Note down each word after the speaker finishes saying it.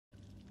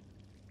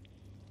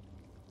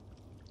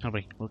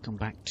Alright, welcome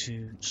back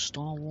to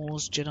Star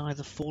Wars Jedi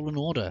The Fallen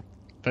Order.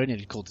 Very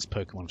nearly called this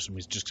Pokemon for some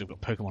reason, just because I've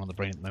got Pokemon on the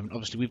brain at the moment.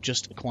 Obviously, we've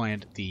just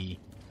acquired the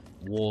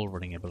wall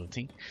running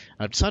ability.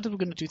 I've decided we're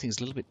going to do things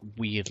a little bit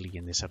weirdly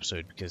in this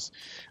episode because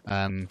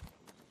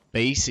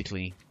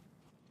basically,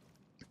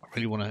 I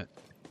really want to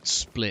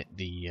split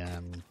the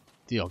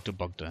Ogda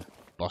Bogda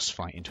boss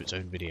fight into its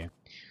own video.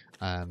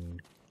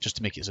 Just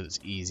to make it so that it's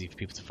easy for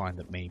people to find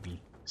that may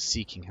be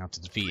seeking how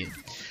to defeat it.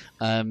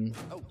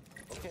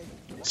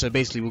 So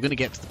basically, we're going to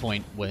get to the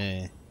point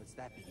where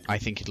I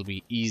think it'll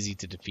be easy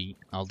to defeat.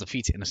 I'll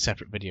defeat it in a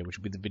separate video, which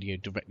will be the video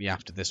directly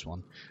after this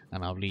one,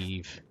 and I'll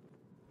leave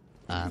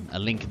a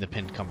link in the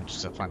pinned comment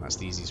because I find that's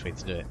the easiest way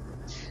to do it.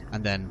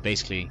 And then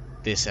basically,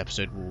 this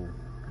episode will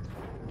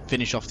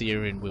finish off the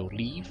area and we'll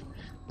leave,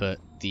 but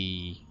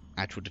the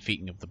actual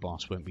defeating of the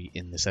boss won't be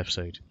in this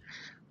episode.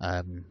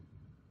 And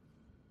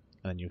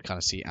then you'll kind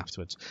of see it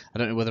afterwards. I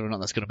don't know whether or not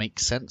that's going to make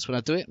sense when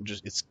I do it.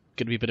 It's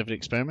going to be a bit of an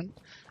experiment,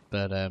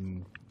 but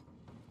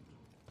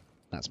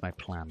that's my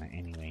plan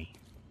anyway.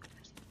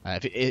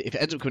 If it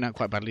ends up coming out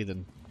quite badly,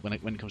 then when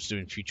it comes to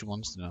doing future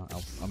ones, then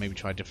I'll maybe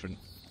try a different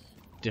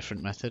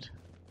method.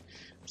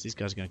 So these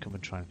guys are going to come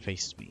and try and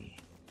face me.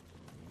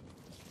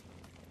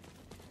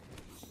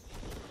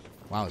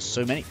 Wow, there's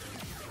so many.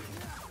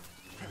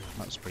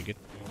 That was pretty good.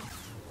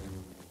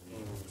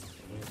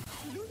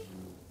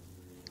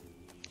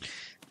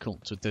 Cool,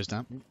 so with those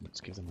down,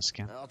 let's give them a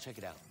scan. I'll check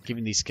it out.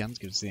 Giving these scans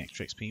gives us the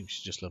extra XP, which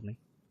is just lovely.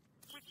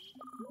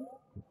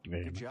 Thank you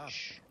very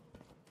much.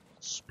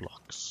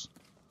 Splocks.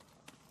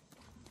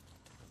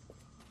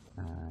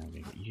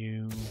 We got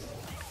you.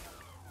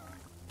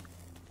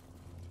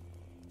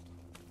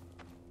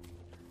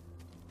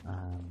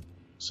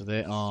 So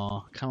there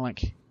are kind of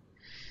like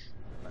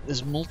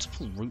there's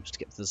multiple routes to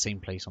get to the same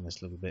place on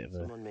this little bit of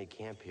a Someone may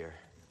camp here.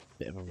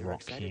 Bit of a They were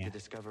rock excited here. to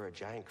discover a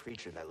giant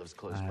creature that lives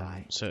close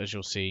by. So as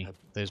you'll see,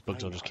 those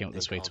bugs all just came up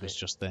this way to us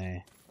just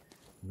there,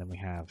 and then we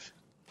have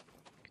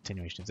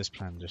continuation of this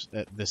plan, just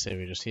this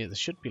area just here. There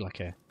should be like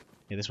a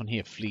this one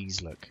here,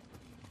 fleas. Look,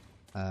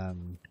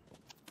 when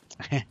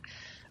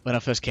I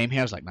first came here,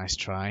 I was like, nice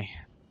try.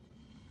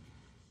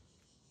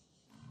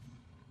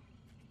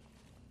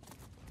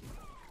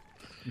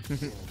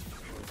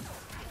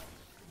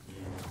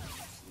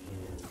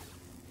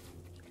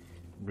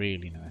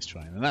 Really nice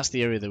try, and that's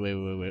the area that where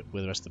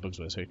the rest of the bugs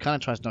were. So it kind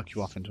of tries to knock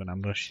you off into an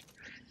ambush.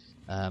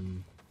 Just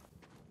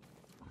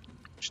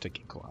don't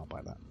get caught out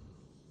by that.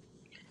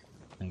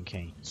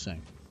 Okay, so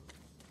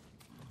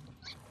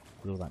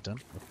with all that done,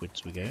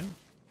 upwards we go.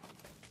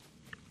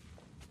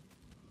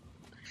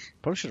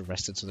 Probably should have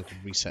rested so that I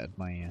could reset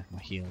my my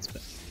heals,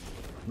 but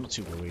I'm not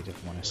too worried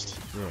if I'm honest.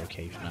 We're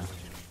okay for now.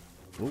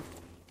 Ooh.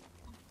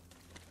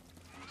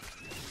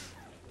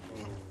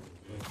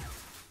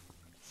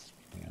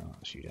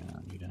 You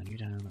down, you down, you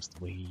down. That's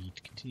the way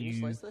to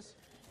continue.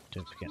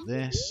 Don't forget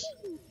this.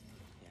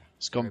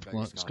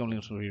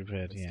 Scomlings will be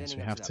repaired. Yeah, so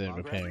we have to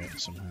repair it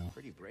somehow.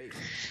 But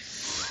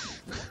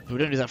we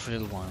don't do that for a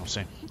little while,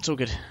 so it's all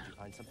good.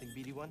 Find something,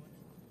 BD1?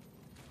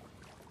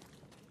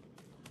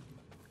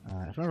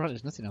 If I'm right,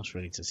 there's nothing else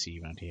really to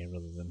see around here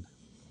other than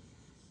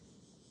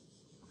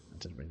I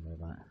didn't really know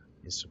that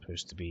is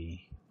supposed to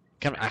be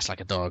kind of acts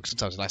like a dog.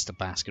 Sometimes it likes to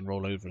bask and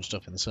roll over and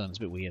stuff in the sun. It's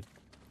a bit weird.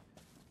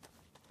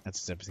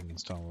 That's everything in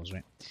Star Wars,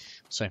 right?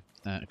 So,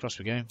 across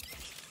we go.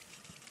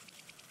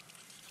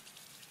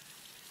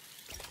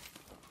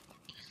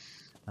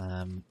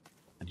 And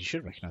you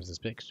should recognise this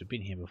bit because we've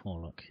been here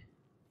before, look.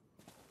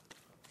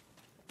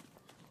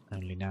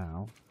 Only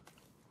now,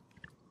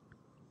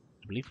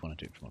 I believe we want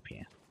to do it from up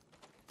here.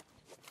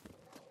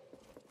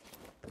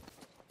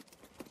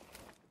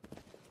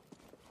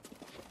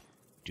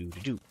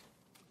 Do-do-do.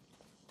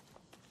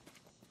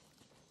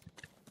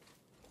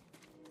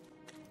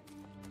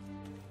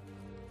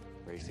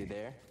 Racy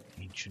there?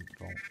 Ancient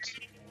vault.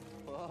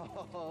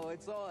 Oh,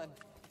 it's on.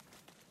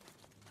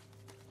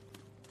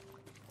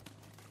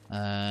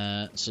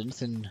 So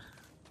nothing.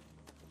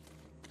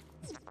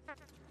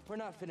 We're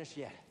not finished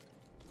yet.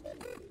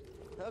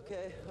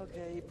 Okay,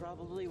 you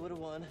probably would have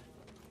won.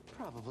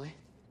 Probably.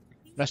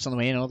 Rest on the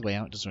way in or the way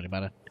out, doesn't really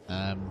matter.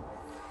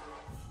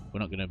 We're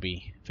not going to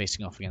be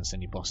facing off against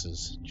any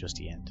bosses just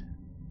yet.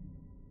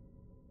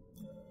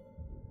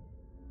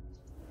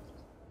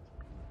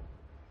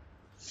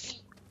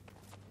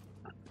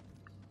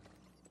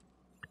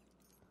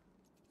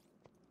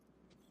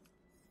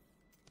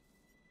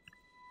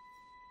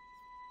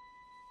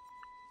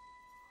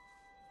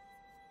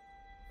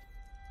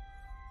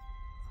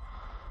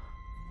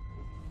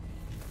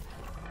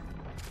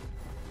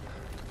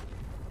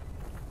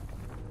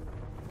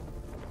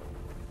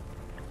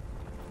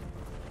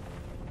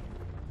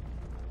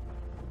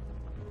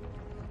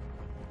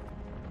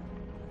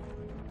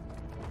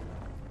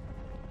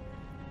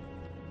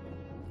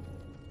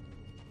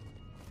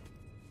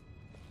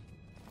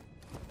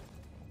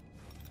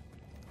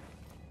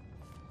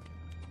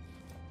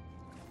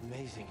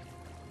 Amazing.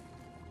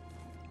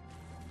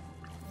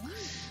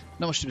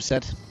 Not much to be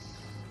said.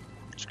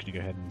 Just going to go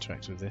ahead and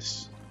interact with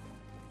this.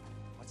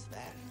 What's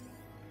that?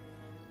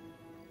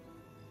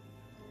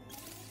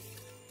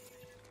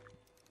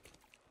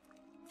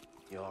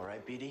 You all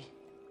right, BD?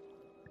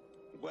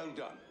 Well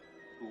done,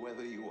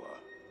 whoever you are.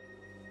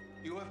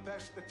 You have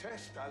passed the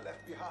test I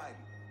left behind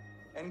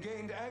and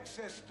gained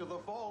access to the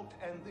vault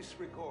and this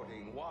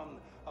recording, one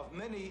of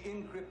many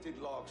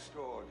encrypted logs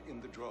stored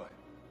in the droid.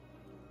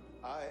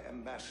 I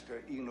am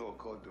Master Eno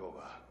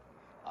Cordova.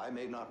 I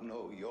may not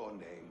know your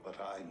name, but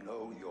I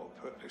know your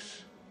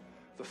purpose.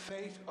 The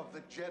fate of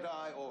the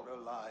Jedi Order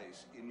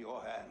lies in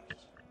your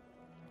hands.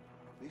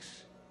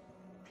 This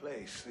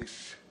place,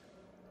 this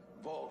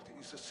vault,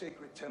 is a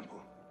sacred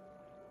temple,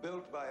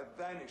 built by a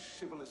vanished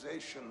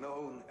civilization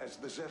known as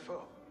the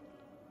Zepho.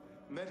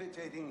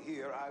 Meditating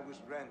here, I was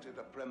granted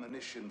a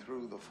premonition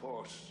through the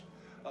Force,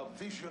 a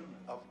vision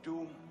of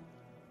doom.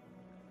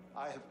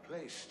 I have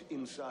placed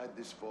inside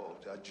this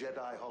vault a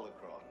Jedi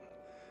holocron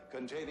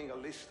containing a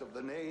list of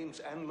the names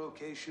and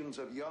locations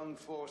of young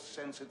Force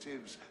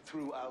sensitives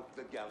throughout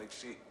the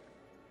galaxy.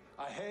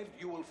 Ahead,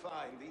 you will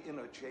find the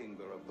inner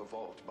chamber of the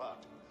vault,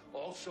 but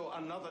also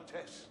another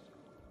test.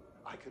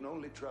 I can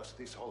only trust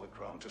this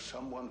holocron to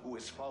someone who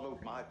has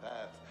followed my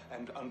path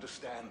and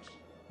understands.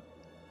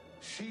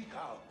 Seek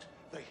out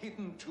the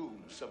hidden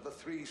tombs of the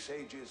three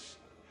sages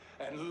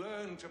and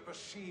learn to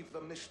perceive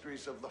the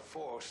mysteries of the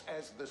Force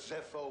as the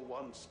Zepho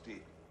once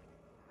did.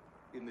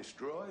 In this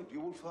droid, you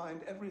will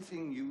find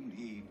everything you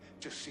need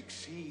to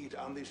succeed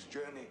on this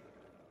journey.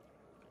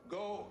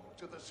 Go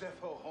to the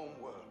Zepho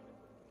homeworld.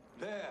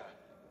 There,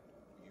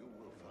 you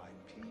will find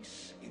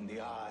peace in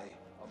the eye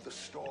of the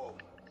storm.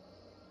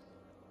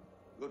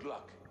 Good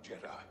luck,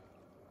 Jedi.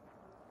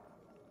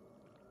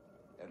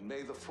 And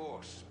may the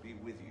Force be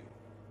with you.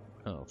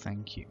 Oh,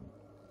 thank you.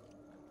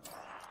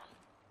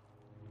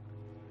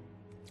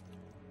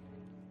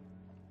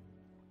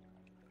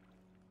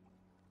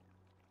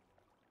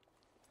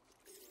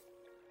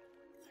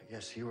 I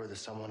guess you were the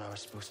someone I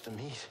was supposed to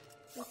meet.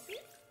 You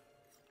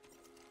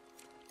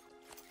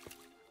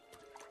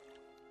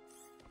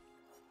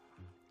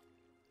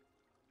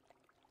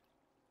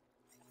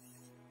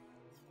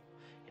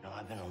know,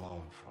 I've been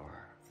alone for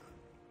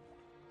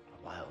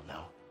a while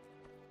now.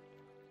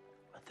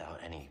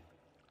 Without any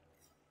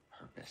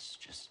purpose,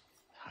 just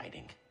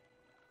hiding.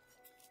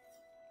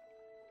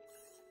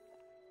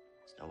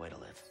 There's no way to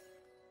live.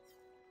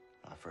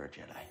 Not for a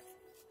Jedi.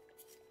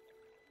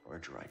 Or a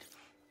droid.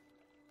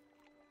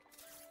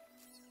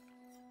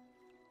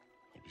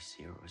 Maybe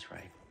Seer was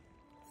right.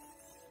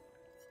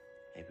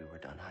 Maybe we're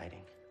done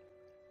hiding.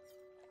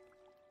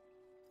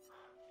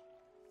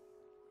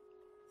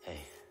 Hey,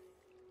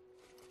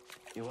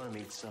 you want to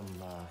meet some,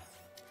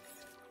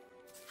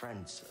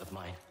 friends of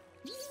mine?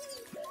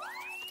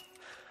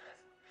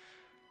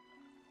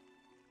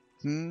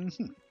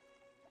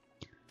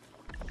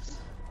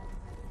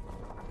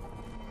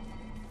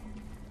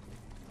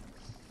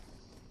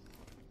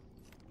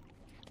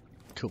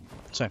 Cool.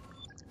 So,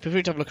 feel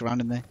free to have a look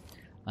around in there.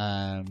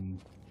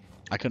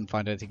 I couldn't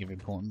find anything of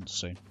importance,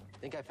 so I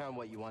think I found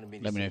what you wanted me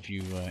to let me know see.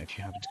 if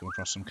you happen to come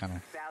across some kind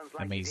of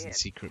amazing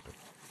secret. But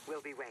We'll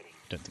be waiting.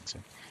 don't think so.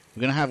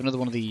 We're gonna have another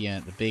one of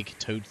the big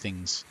toad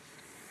things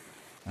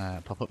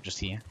pop up just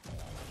here,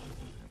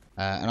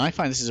 and I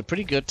find this is a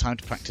pretty good time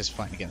to practice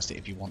fighting against it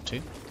if you want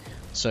to.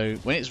 So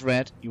when it's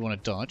red, you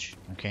want to dodge.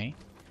 Okay.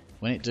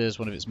 When it does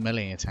one of its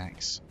melee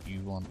attacks, you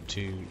want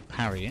to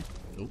parry it.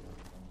 Oh.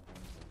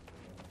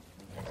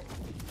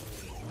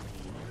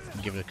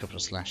 And give it a couple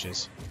of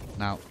slashes.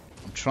 Now,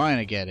 I'm trying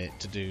to get it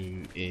to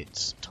do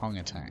its tongue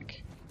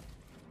attack,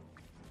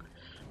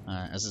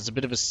 as it's a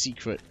bit of a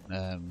secret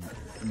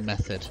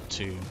method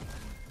to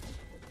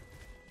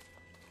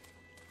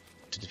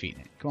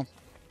defeating it. Come on.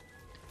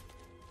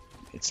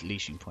 Its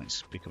leashing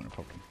points becoming a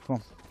problem. Come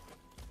on.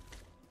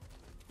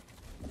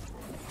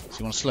 So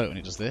you want to slow it when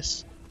it does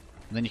this,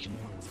 and then you can.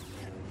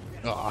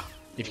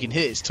 If you can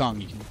hit its tongue,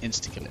 you can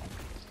insta kill it.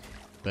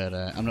 But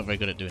I'm not very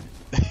good at doing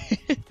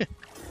it.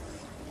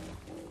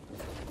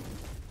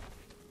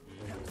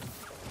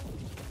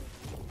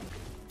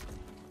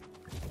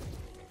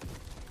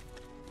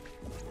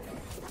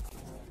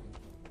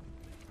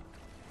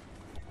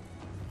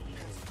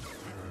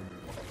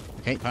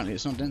 Okay, apparently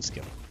it's not dense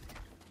skill.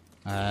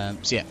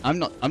 So yeah, I'm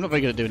not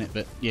very good at doing it,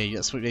 but yeah,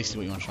 that's basically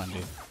what you want to try and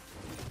do.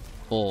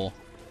 Or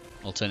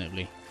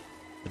alternatively,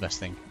 the best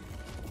thing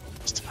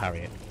is to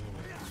parry it,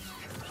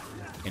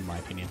 in my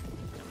opinion,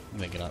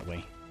 and then get out of the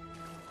way.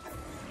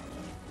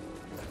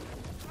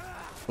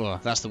 Well,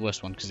 that's the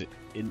worst one because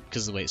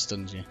of the way it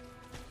stuns you.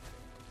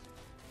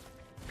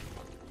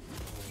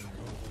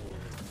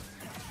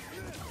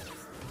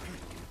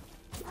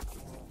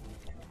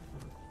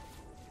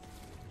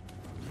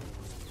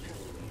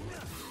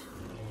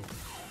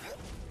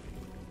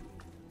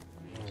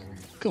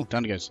 Cool,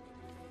 down it goes.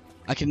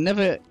 I can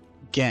never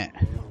get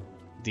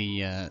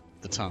the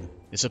tongue.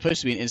 It's supposed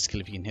to be an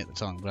insta-kill if you can hit the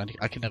tongue, but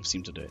I can never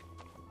seem to do it.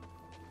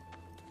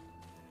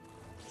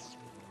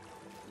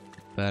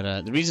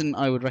 But the reason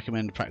I would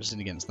recommend practicing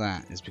against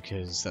that is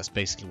because that's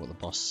basically what the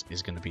boss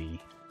is going to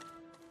be.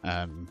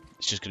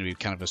 It's just going to be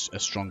kind of a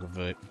stronger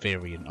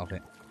variant of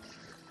it.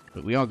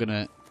 But we are going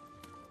to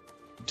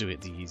do it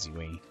the easy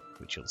way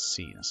which you'll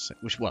see in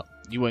which, well,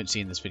 you won't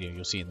see in this video,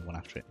 you'll see in the one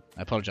after it.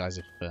 I apologise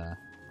if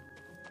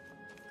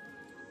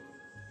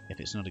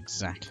it's not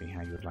exactly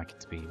how you would like it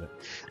to be, but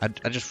I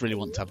just really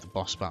want to have the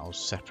boss battles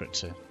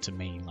separate to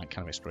main, like,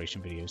 kind of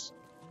exploration videos.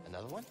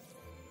 Another one?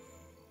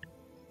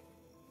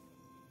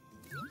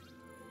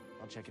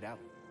 I'll check it out.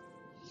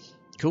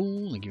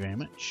 Cool, thank you very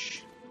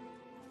much.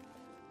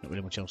 Not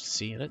really much else to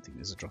see. I don't think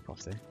there's a drop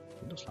off there.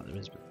 It looks like there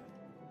is, but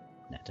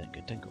no,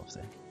 don't go off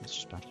there. It's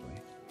just bad for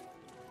you.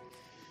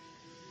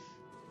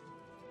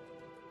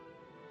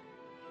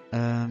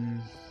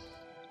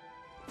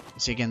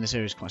 See, again, this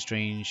area is quite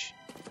strange.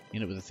 You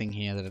end up with a thing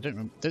here that I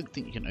don't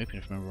think you can open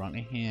if I remember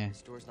rightly. Here, The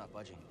store's not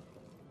budging.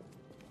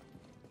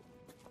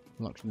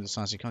 locked from the other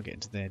side, so you can't get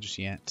into there just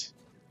yet.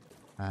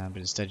 But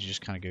instead, you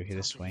just kind of go here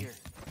this way. Here.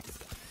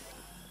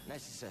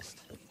 Nice assist.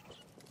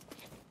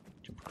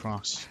 Jump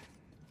across,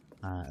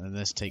 and then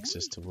this takes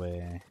us to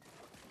where,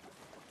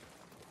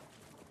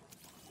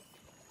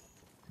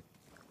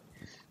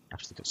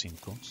 after the cutscene,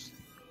 of course.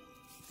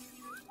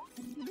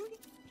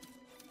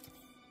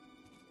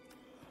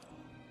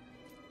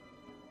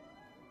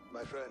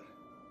 My friend,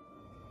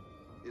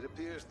 it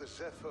appears the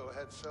Zepho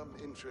had some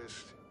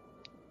interest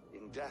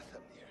in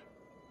Dathomir.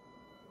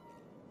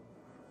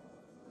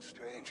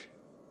 Strange.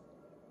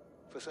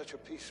 For such a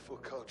peaceful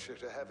culture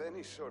to have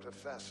any sort of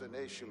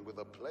fascination with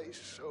a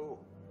place so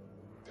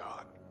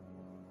dark.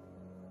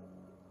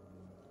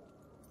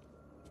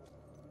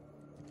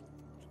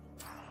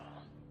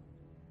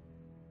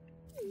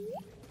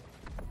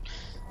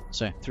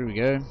 So, through we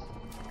go.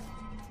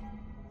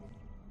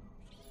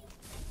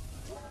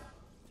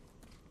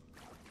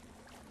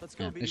 Let's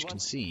go, As you can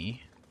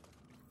see,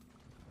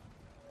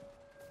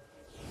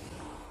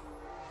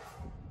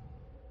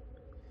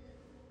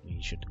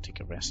 we should take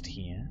a rest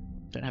here.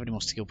 Don't have any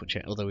more skill points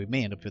yet, although we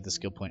may end up with the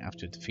skill point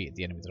after we defeat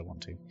the enemy that I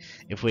want to.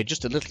 If we're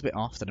just a little bit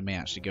off, then I may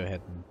actually go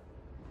ahead and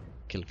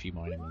kill a few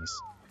more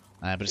enemies.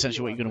 But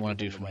essentially what you're going to want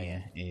to do from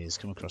here is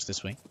come across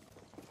this way.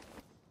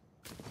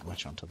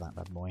 Latch onto that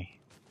bad boy.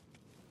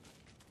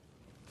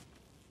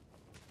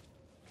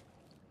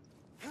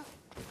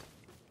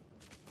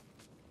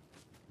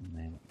 And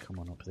then come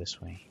on up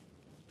this way.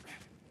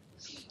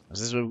 So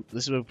this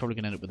is where we're probably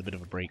going to end up with a bit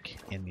of a break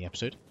in the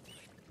episode.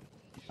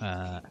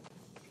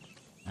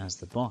 As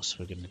the boss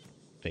we're going to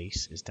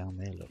face is down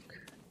there, look.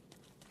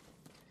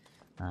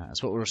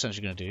 That's what we're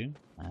essentially going to do.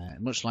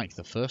 Much like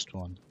the first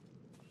one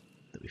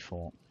that we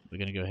fought, we're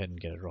going to go ahead and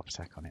get a drop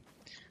attack on it.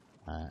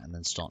 And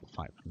then start the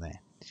fight from there.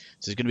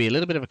 So there's going to be a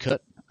little bit of a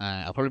cut.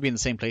 I'll probably be in the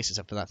same place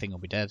except for that thing will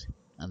be dead.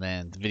 And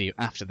then the video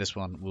after this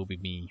one will be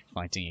me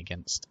fighting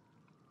against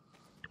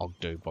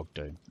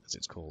Bogano, as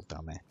it's called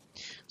down there.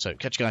 So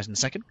catch you guys in a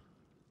second.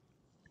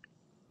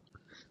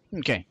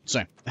 Okay,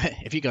 so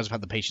if you guys have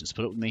had the patience to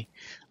put up with me,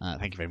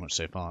 thank you very much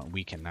so far.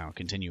 We can now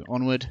continue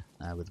onward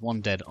with one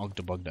dead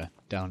Bogano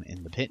down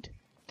in the pit.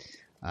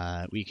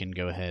 We can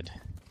go ahead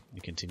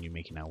and continue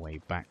making our way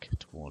back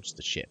towards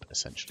the ship,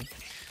 essentially.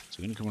 So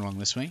we're going to come along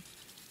this way.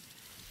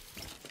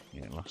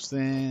 Get lost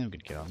there. We're going to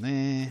get on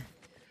there.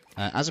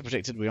 As I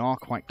predicted, we are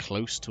quite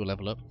close to a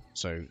level up,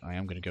 so I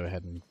am going to go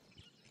ahead and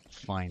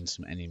find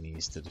some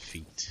enemies to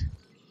defeat.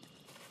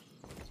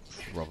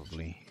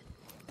 Probably.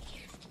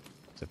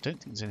 So I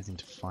don't think there's anything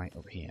to fight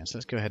up here. So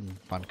let's go ahead and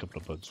find a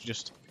couple of bugs.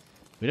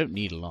 We don't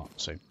need a lot.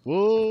 So,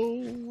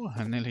 whoa!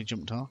 I nearly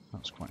jumped off.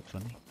 That's quite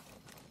funny.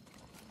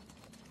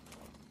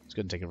 Let's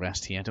go and take a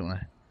rest here. I don't want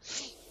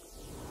to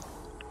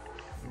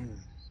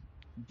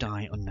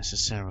die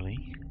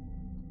unnecessarily.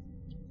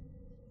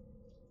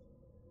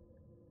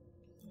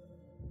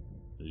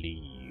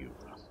 Leave.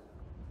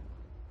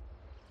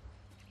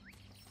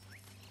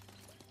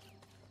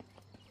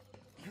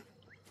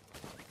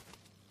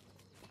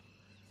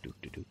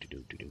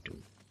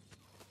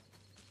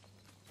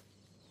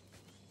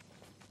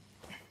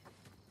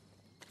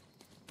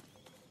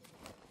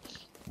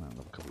 Well, I've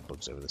got a couple of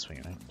bugs over this way,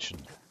 right? It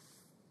shouldn't be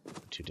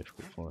too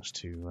difficult for us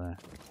to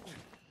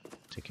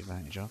take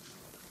advantage of.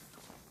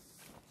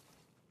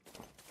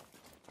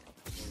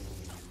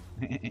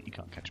 You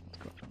can't catch them with the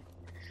crop.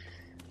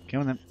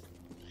 Come on then.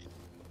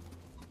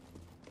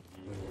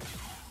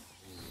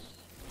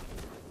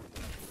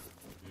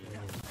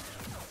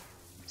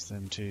 It's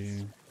them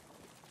two.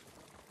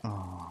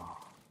 Oh.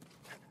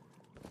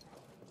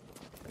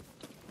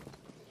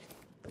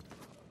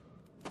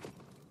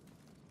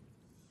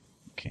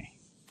 Okay.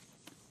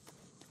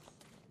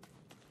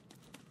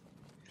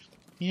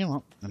 You know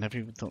what? I never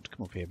even thought to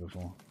come up here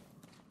before.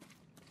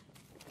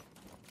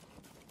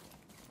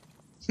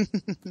 Let's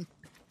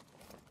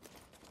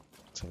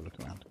have a look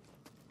around.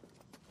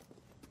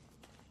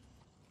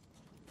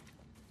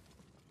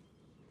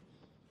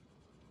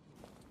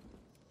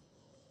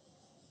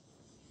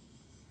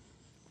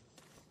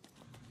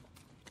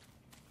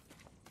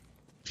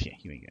 Yeah,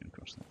 you ain't getting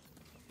across that.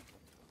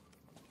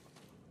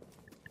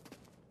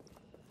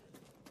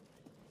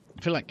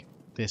 I feel like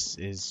this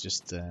is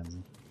just a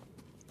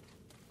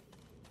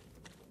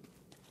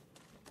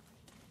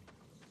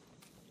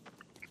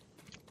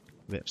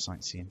bit of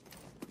sightseeing.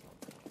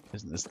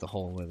 Isn't this the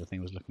hole where the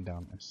thing was looking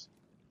down at us?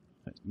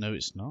 No,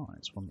 it's not.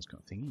 It's one that's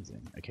got thingies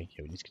in. Okay,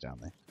 yeah, we need to go down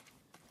there.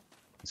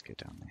 Let's go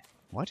down there.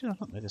 Why did I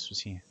not know this was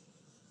here?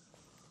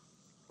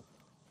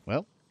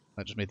 Well,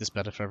 that just made this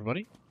better for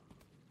everybody.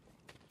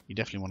 You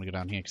definitely want to go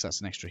down here because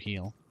that's an extra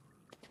heal.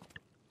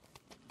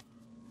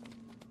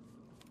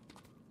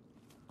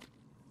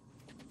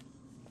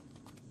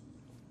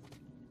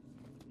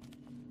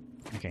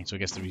 Okay, so I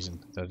guess the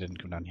reason that I didn't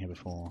come down here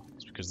before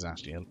is because we're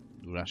actually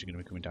going to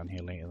be coming down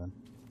here later then.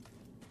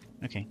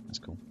 Okay, that's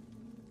cool.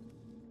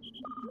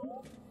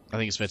 I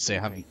think it's fair to say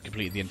I haven't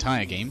completed the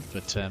entire game,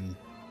 but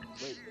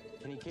Wait,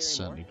 can you it's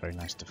certainly very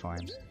nice to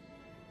find.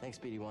 Thanks,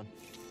 BD1.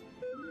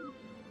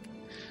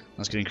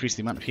 That's going to increase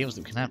the amount of heals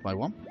that we can have by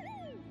 1.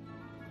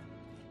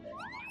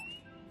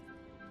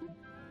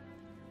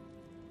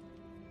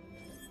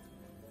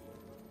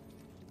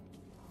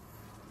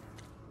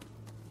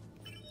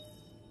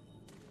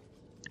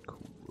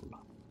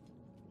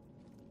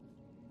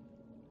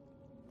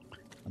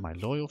 And my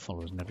loyal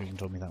followers never even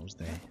told me that was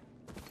there.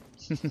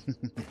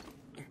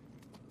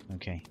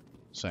 Okay,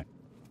 so.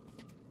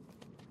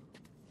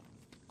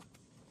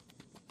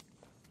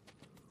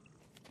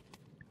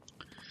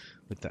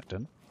 With that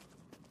done,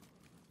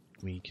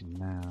 we can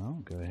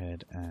now go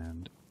ahead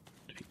and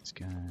defeat this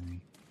guy.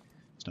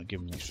 It's not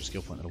giving me an extra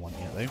skill point that I want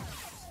yet though.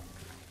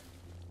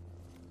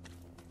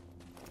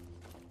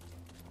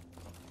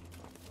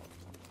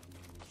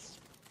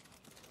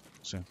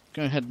 So,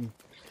 go ahead and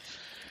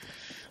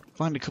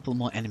find a couple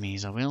more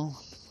enemies, I will.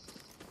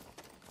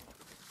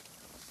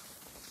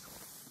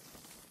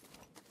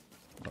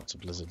 Lots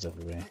of lizards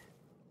everywhere.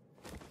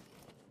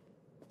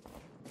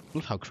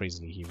 Look how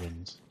crazily he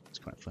runs. It's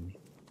quite funny.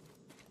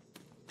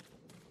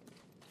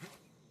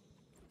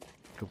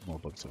 A couple more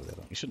bugs over there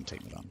though. He shouldn't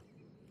take me long.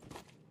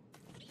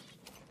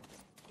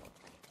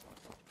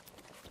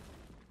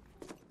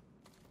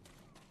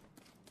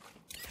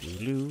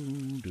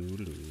 Doodaloo,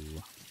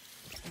 doodaloo.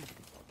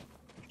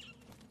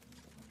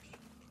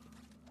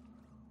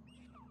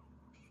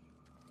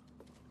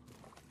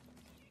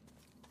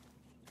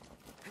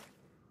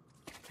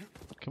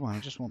 Come on, I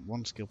just want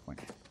 1 skill point.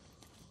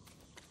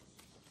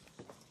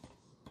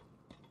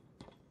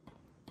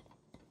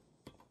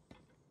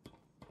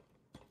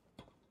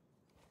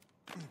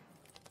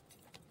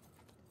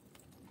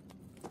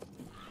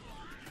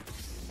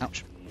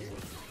 Ouch.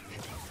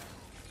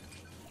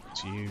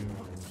 It's you.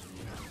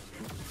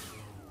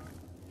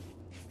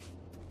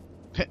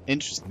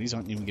 Interesting, these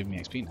aren't even giving me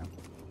XP now.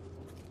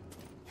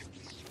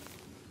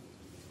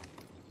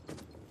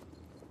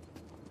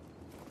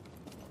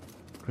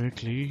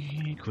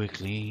 Quickly,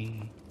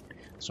 quickly.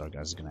 Sorry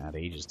guys, it's going to add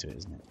ages to it,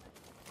 isn't it?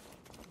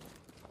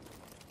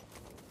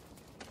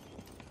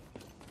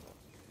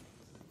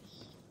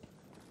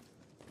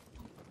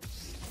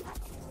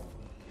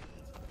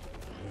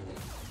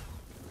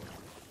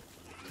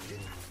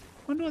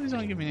 I wonder why these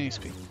aren't giving me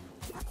XP.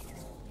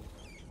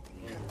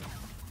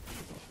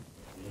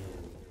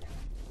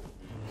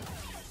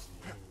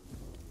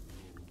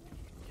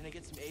 Can I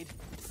get some aid?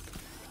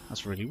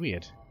 That's really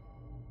weird.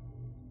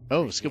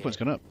 Oh, the skill point's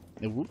gone up.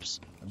 Oh, whoops.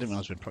 I didn't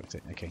realize we'd procced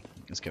it. Okay,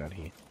 let's get out of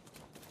here.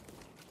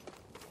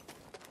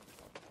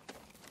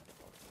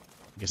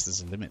 I guess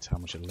there's a limit to how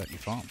much it'll let you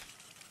farm.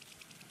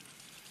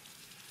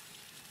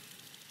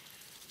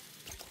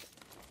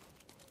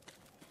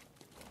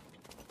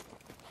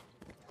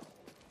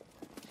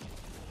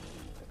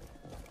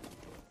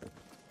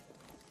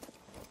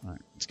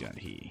 Alright, let's get out of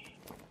here.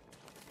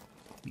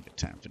 Ain't got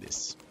time for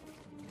this.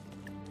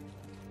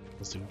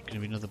 Is there going to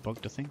be another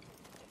bug to think?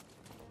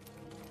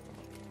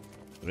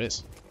 There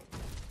is.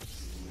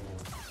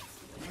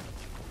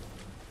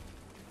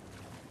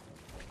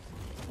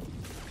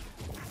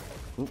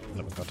 Oop,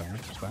 never got down there,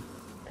 that's fine.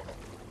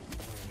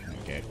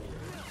 Okay.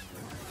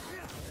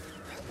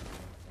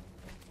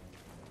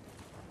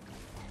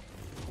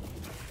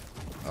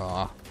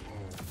 Ah.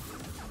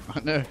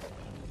 Oh no.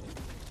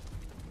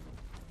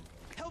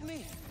 Help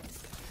me!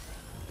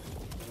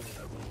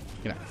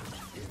 Get out.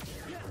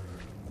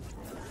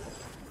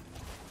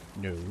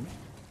 No.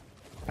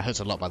 That hurts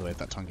a lot, by the way, if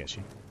that tongue gets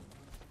you.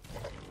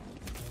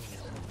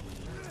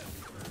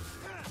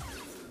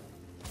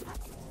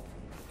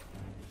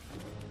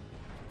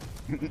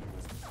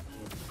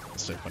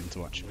 It's so fun to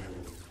watch.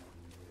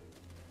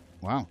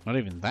 Wow, not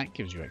even that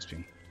gives you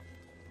XP.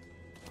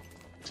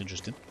 It's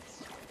interesting.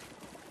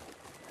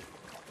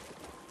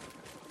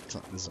 It's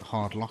like there's a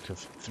hard lock of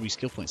 3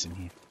 skill points in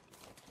here.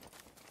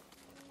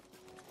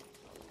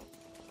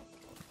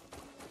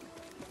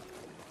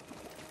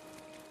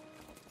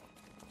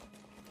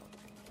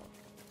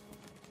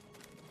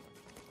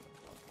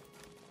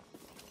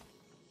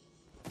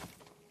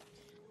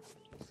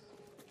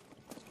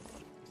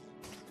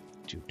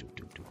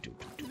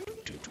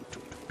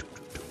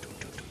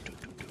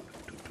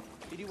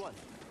 BD1.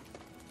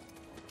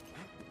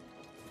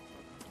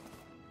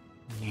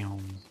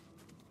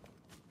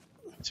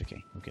 It's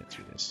okay, we'll get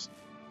through this.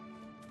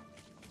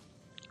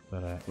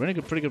 But we're in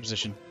a pretty good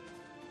position.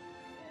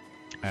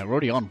 We're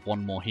already on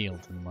 1 more heal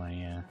than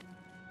my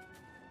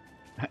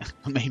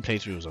my main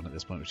playthrough was on at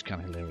this point, which is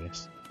kind of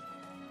hilarious.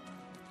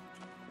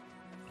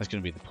 That's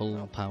going to be the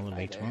pull power hi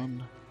later there.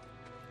 on.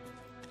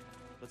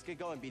 Let's get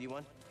going,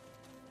 BD1.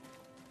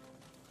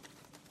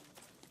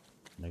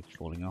 No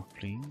falling off,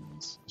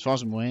 please. As far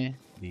as I'm aware,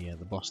 the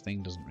boss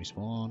thing doesn't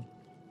respawn.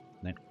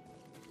 Nope.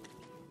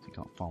 So you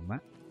can't farm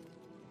that.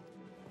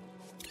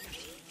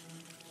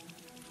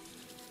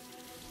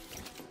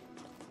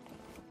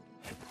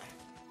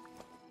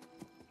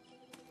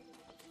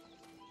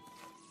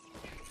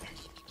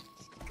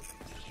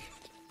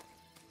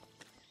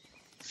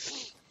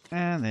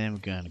 And then we're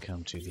going to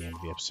come to the end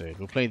of the episode.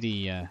 We'll play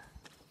the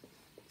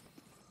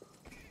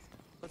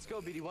Let's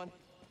go, BD1.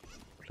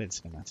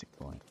 cinematic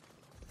for it.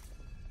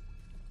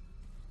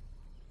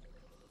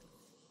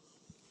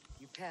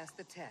 You passed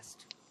the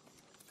test.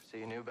 So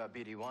you knew about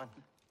BD1?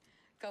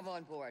 Come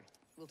on board.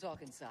 We'll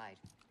talk inside.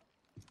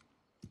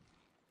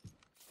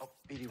 Oh,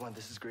 BD1,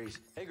 this is Grease.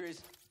 Hey,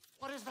 Grease.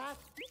 What is that?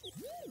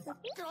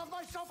 Get off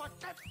my sofa!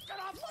 Get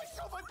off my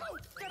sofa! Go!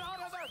 Get out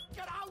of there!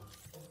 Get out!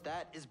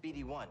 That is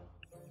BD1.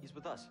 He's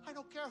with us. I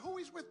don't care who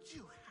he's with. Do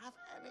you have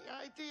any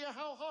idea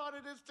how hard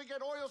it is to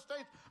get oil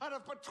stains out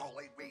of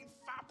petroleum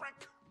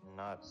fabric?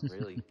 Not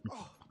really.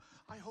 Oh,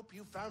 I hope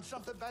you found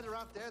something better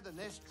out there than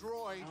this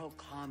droid. Oh,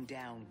 calm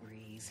down,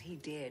 Breeze. He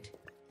did.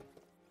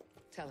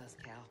 Tell us,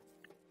 Cal.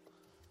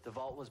 The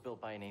vault was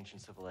built by an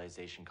ancient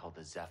civilization called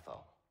the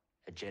Zepho.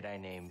 A Jedi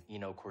named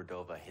Eno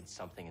Cordova hid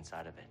something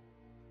inside of it.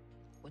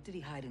 What did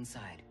he hide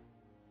inside?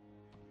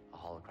 A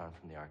holocron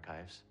from the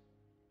archives.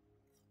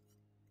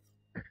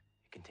 It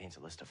contains a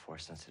list of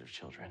Force-sensitive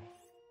children.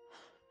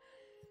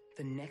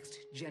 The next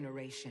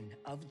generation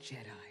of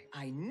Jedi.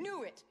 I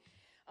knew it!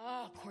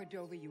 Ah,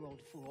 Cordova, you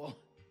old fool.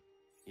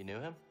 You knew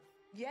him?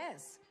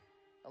 Yes,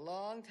 a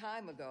long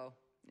time ago.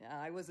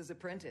 I was his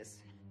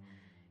apprentice.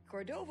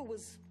 Cordova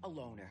was a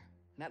loner.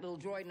 That little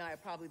droid and I are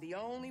probably the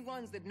only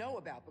ones that know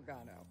about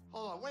Bogano.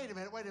 Hold on, wait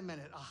a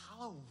minute. A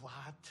hollow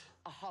what?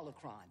 A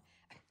holocron.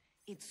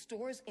 It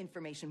stores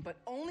information, but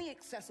only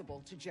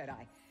accessible to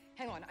Jedi.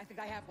 Hang on, I think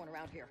I have one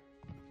around here.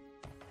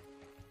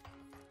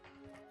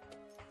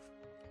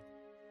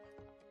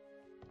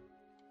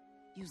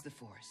 Use the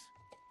Force.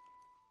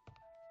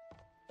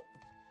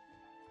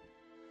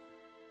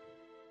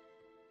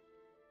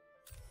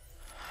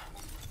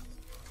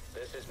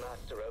 This is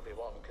Master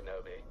Obi-Wan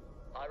Kenobi.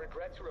 I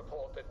regret to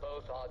report that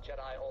both our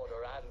Jedi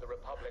Order and the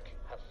Republic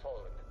have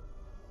fallen.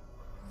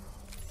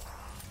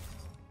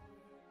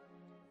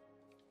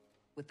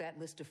 With that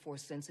list of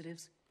Force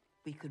sensitives,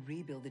 we could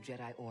rebuild the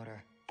Jedi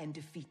Order and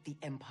defeat the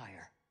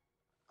Empire.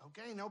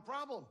 Okay, no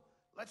problem.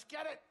 Let's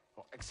get it.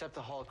 Well, except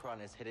the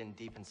holocron is hidden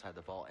deep inside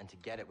the vault, and to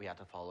get it, we have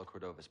to follow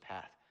Cordova's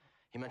path.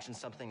 He mentioned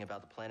something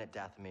about the planet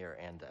Dathomir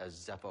and a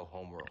Zepho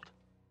homeworld.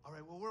 All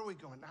right, well, where are we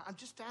going? Now, I'm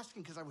just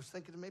asking because I was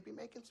thinking of maybe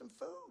making some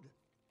food.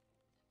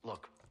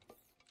 Look,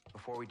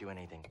 before we do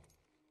anything,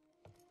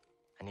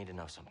 I need to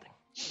know something.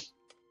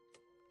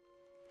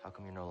 How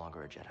come you're no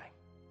longer a Jedi?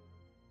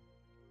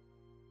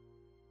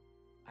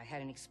 I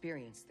had an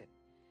experience that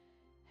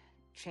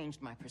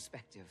changed my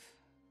perspective.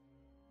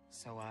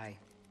 So I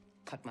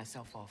cut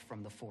myself off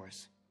from the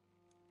Force.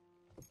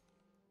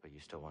 But you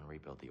still want to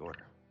rebuild the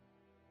Order.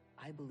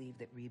 I believe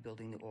that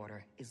rebuilding the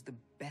Order is the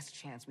best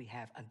chance we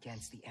have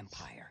against the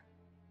Empire.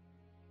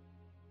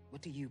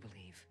 What do you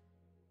believe?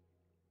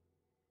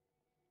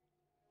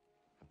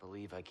 I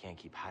believe I can't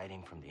keep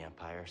hiding from the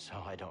Empire,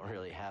 so I don't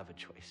really have a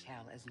choice.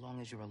 Cal, as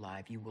long as you're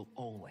alive, you will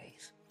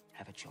always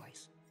have a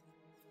choice.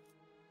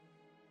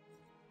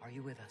 Are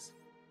you with us?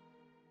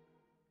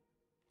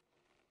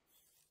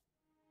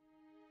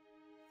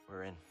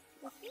 We're in.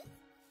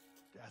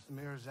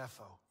 Dathomir or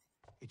Zepho,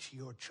 it's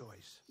your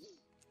choice.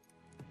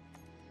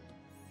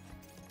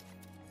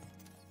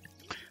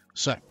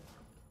 So,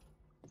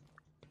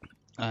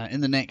 in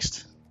the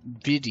next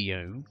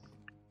video,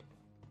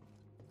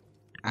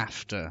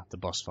 after the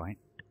boss fight,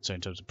 so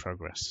in terms of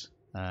progress,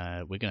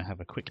 we're going to have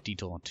a quick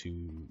detour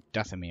to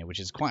Dathomir, which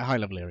is quite a high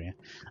level area,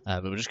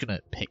 but we're just going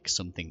to pick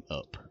something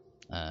up.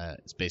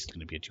 It's basically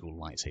going to be a dual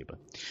lightsaber.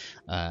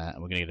 And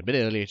we're going to get a bit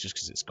earlier just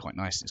because it's quite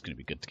nice and it's going to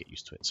be good to get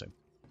used to it. So,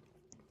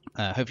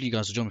 hopefully you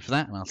guys will join me for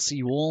that, and I'll see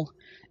you all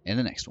in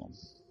the next one.